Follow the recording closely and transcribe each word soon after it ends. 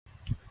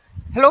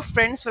Hello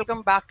friends,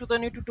 welcome back to the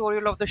new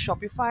tutorial of the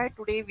Shopify.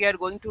 Today we are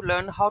going to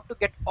learn how to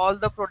get all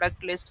the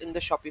product list in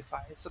the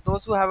Shopify. So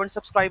those who haven't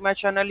subscribed my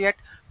channel yet,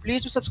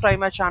 please do subscribe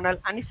my channel,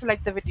 and if you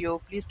like the video,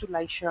 please do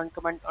like, share and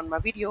comment on my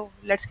video.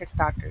 Let's get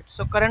started.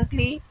 So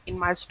currently in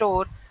my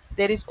store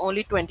there is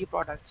only 20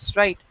 products,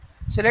 right?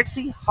 So let's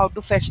see how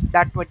to fetch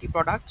that 20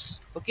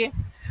 products. Okay.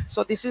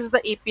 So this is the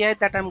API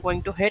that I'm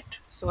going to hit.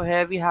 So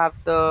here we have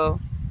the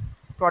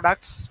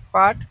products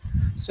part.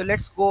 So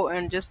let's go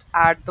and just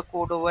add the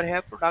code over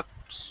here,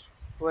 products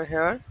over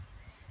here,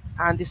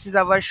 and this is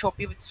our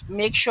Shopify.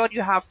 Make sure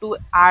you have to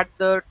add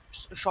the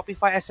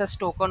Shopify SS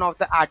token of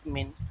the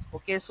admin.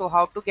 Okay, so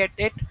how to get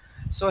it?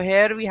 So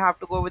here we have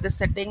to go with the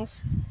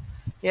settings.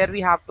 Here we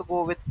have to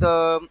go with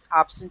the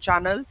apps and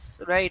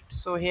channels, right?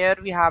 So here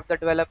we have the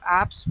develop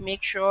apps.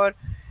 Make sure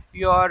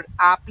your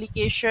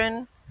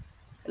application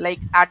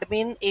like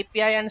admin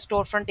API and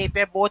storefront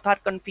API both are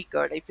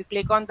configured. If you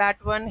click on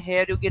that one,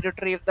 here you get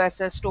retrieve the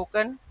SS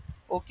token.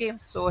 Okay,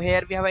 so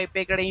here we have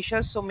API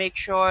credentials, so make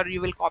sure you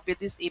will copy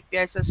this API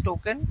SS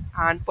token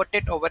and put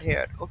it over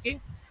here. Okay,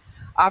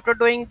 after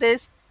doing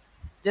this,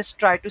 just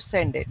try to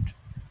send it.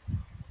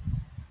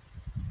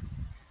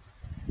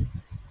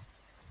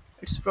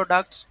 It's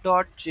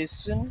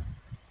products.json.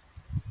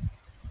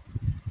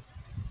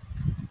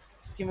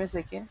 Just give me a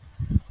second.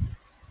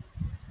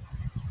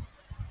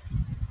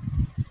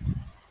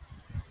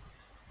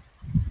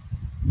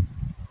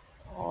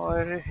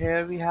 Or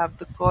here we have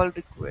the call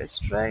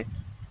request, right?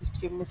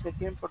 Just give me a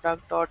second.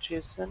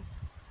 Product.json.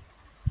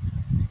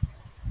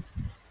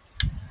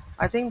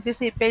 I think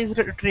this API is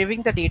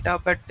retrieving the data,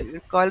 but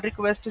call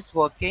request is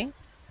working.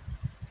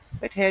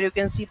 But here you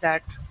can see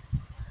that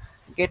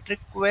get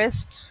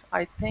request.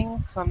 I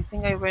think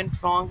something I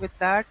went wrong with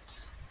that.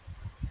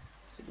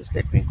 So just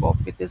let me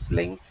copy this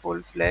link,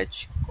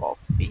 full-fledged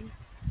copy.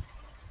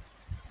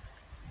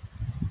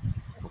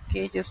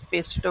 Okay, just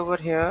paste it over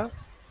here,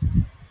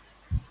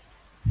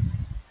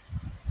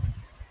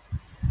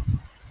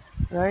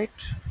 right?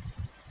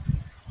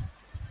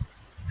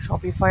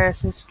 Shopify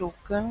SS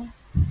token.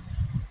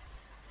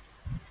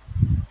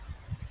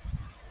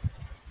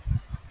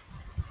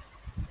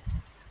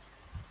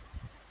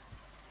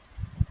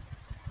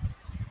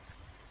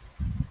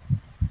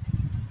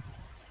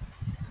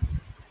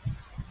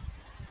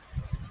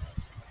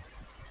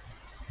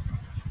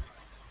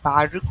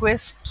 Bad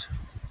request.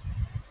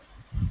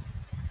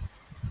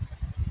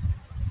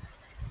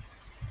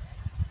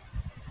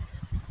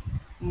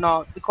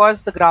 No,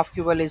 because the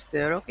GraphQL is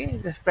there. Okay,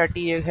 that's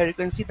pretty. Here you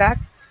can see that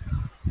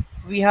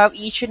we have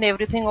each and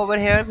everything over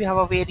here. We have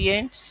a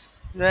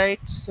variants, right?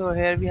 So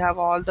here we have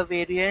all the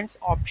variants.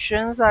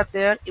 Options are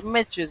there.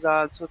 Images are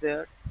also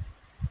there.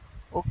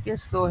 Okay,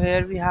 so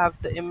here we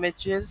have the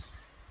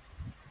images.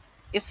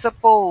 If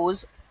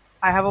suppose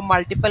I have a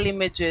multiple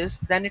images,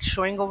 then it's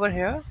showing over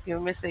here.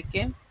 Give me a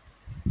second.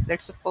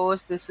 Let's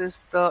suppose this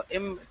is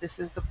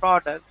the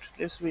product.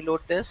 Let's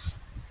reload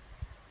this.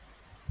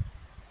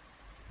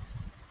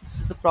 This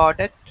is the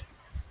product,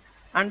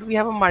 and we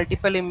have a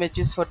multiple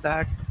images for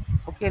that.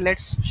 Okay,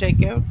 let's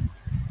check out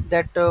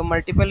that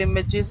multiple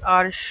images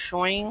are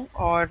showing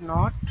or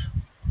not.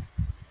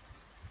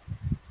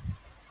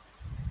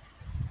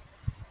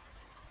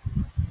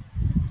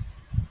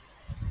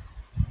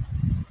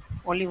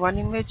 Only one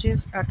image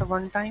is at a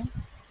one time.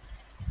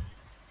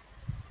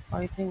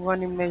 I think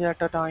one image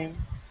at a time.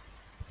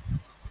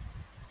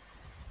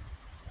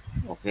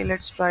 Okay,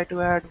 let's try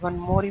to add one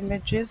more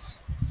images,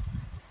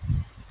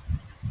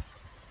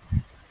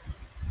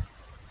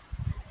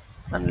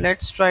 and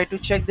let's try to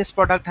check this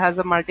product has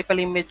a multiple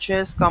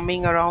images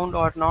coming around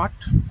or not.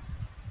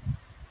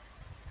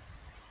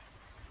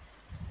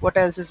 What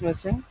else is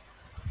missing?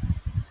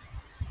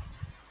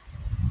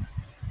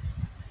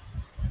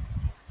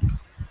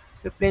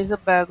 Replace the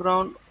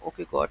background.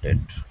 Okay, got it.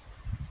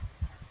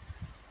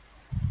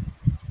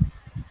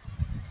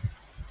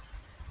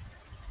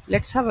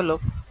 Let's have a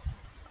look.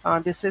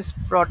 This is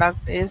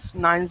product is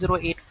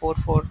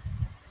 90844.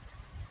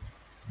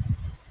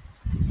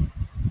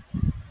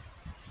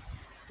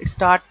 It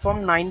start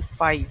from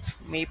 95.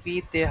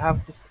 Maybe they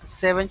have this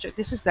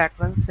this is that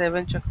one,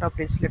 7 chakra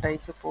bracelet, I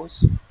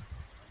suppose.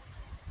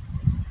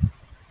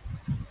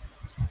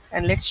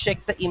 And let's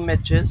check the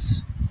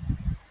images.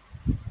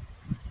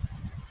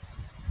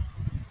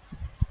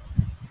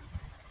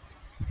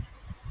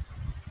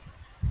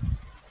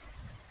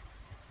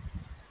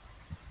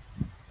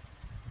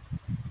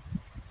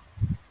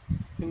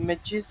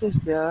 Images is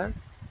there.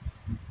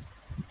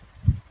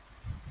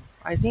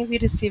 I think we're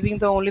receiving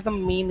the only the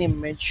main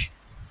image,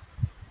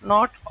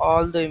 not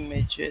all the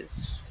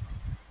images.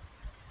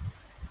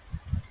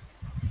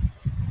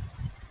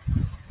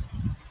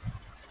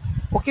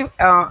 Okay,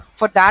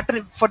 for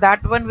that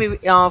one, we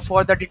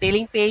for the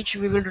detailing page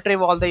we will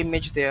retrieve all the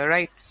image there,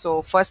 right?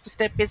 So first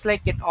step is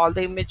like get all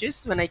the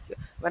images. When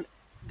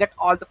get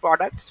all the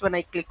products, when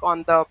I click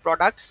on the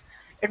products,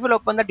 it will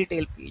open the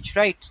detail page,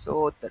 right?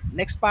 So the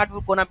next part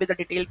will gonna be the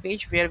detail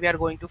page where we are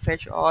going to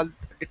fetch all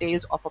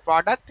details of a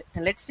product,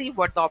 and let's see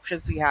what the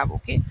options we have.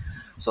 Okay,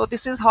 so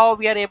this is how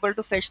we are able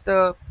to fetch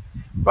the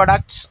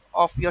products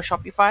of your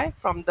Shopify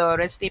from the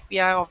REST API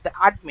of the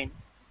admin.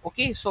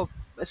 Okay, so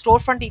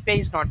storefront API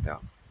is not there,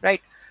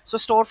 right? So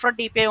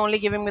storefront API only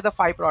giving me the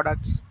 5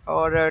 products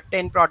or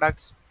 10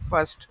 products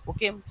first.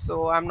 Okay,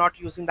 so I'm not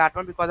using that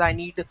one because I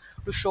need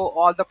to show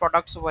all the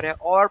products over here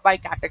or by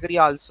category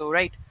also,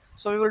 right?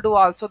 So we will do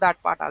also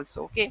that part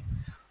also. Okay,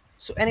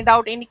 so any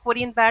doubt, any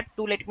query in that,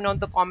 do let me know in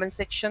the comment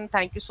section.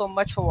 Thank you so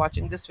much for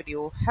watching this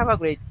video. Have a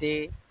great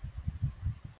day.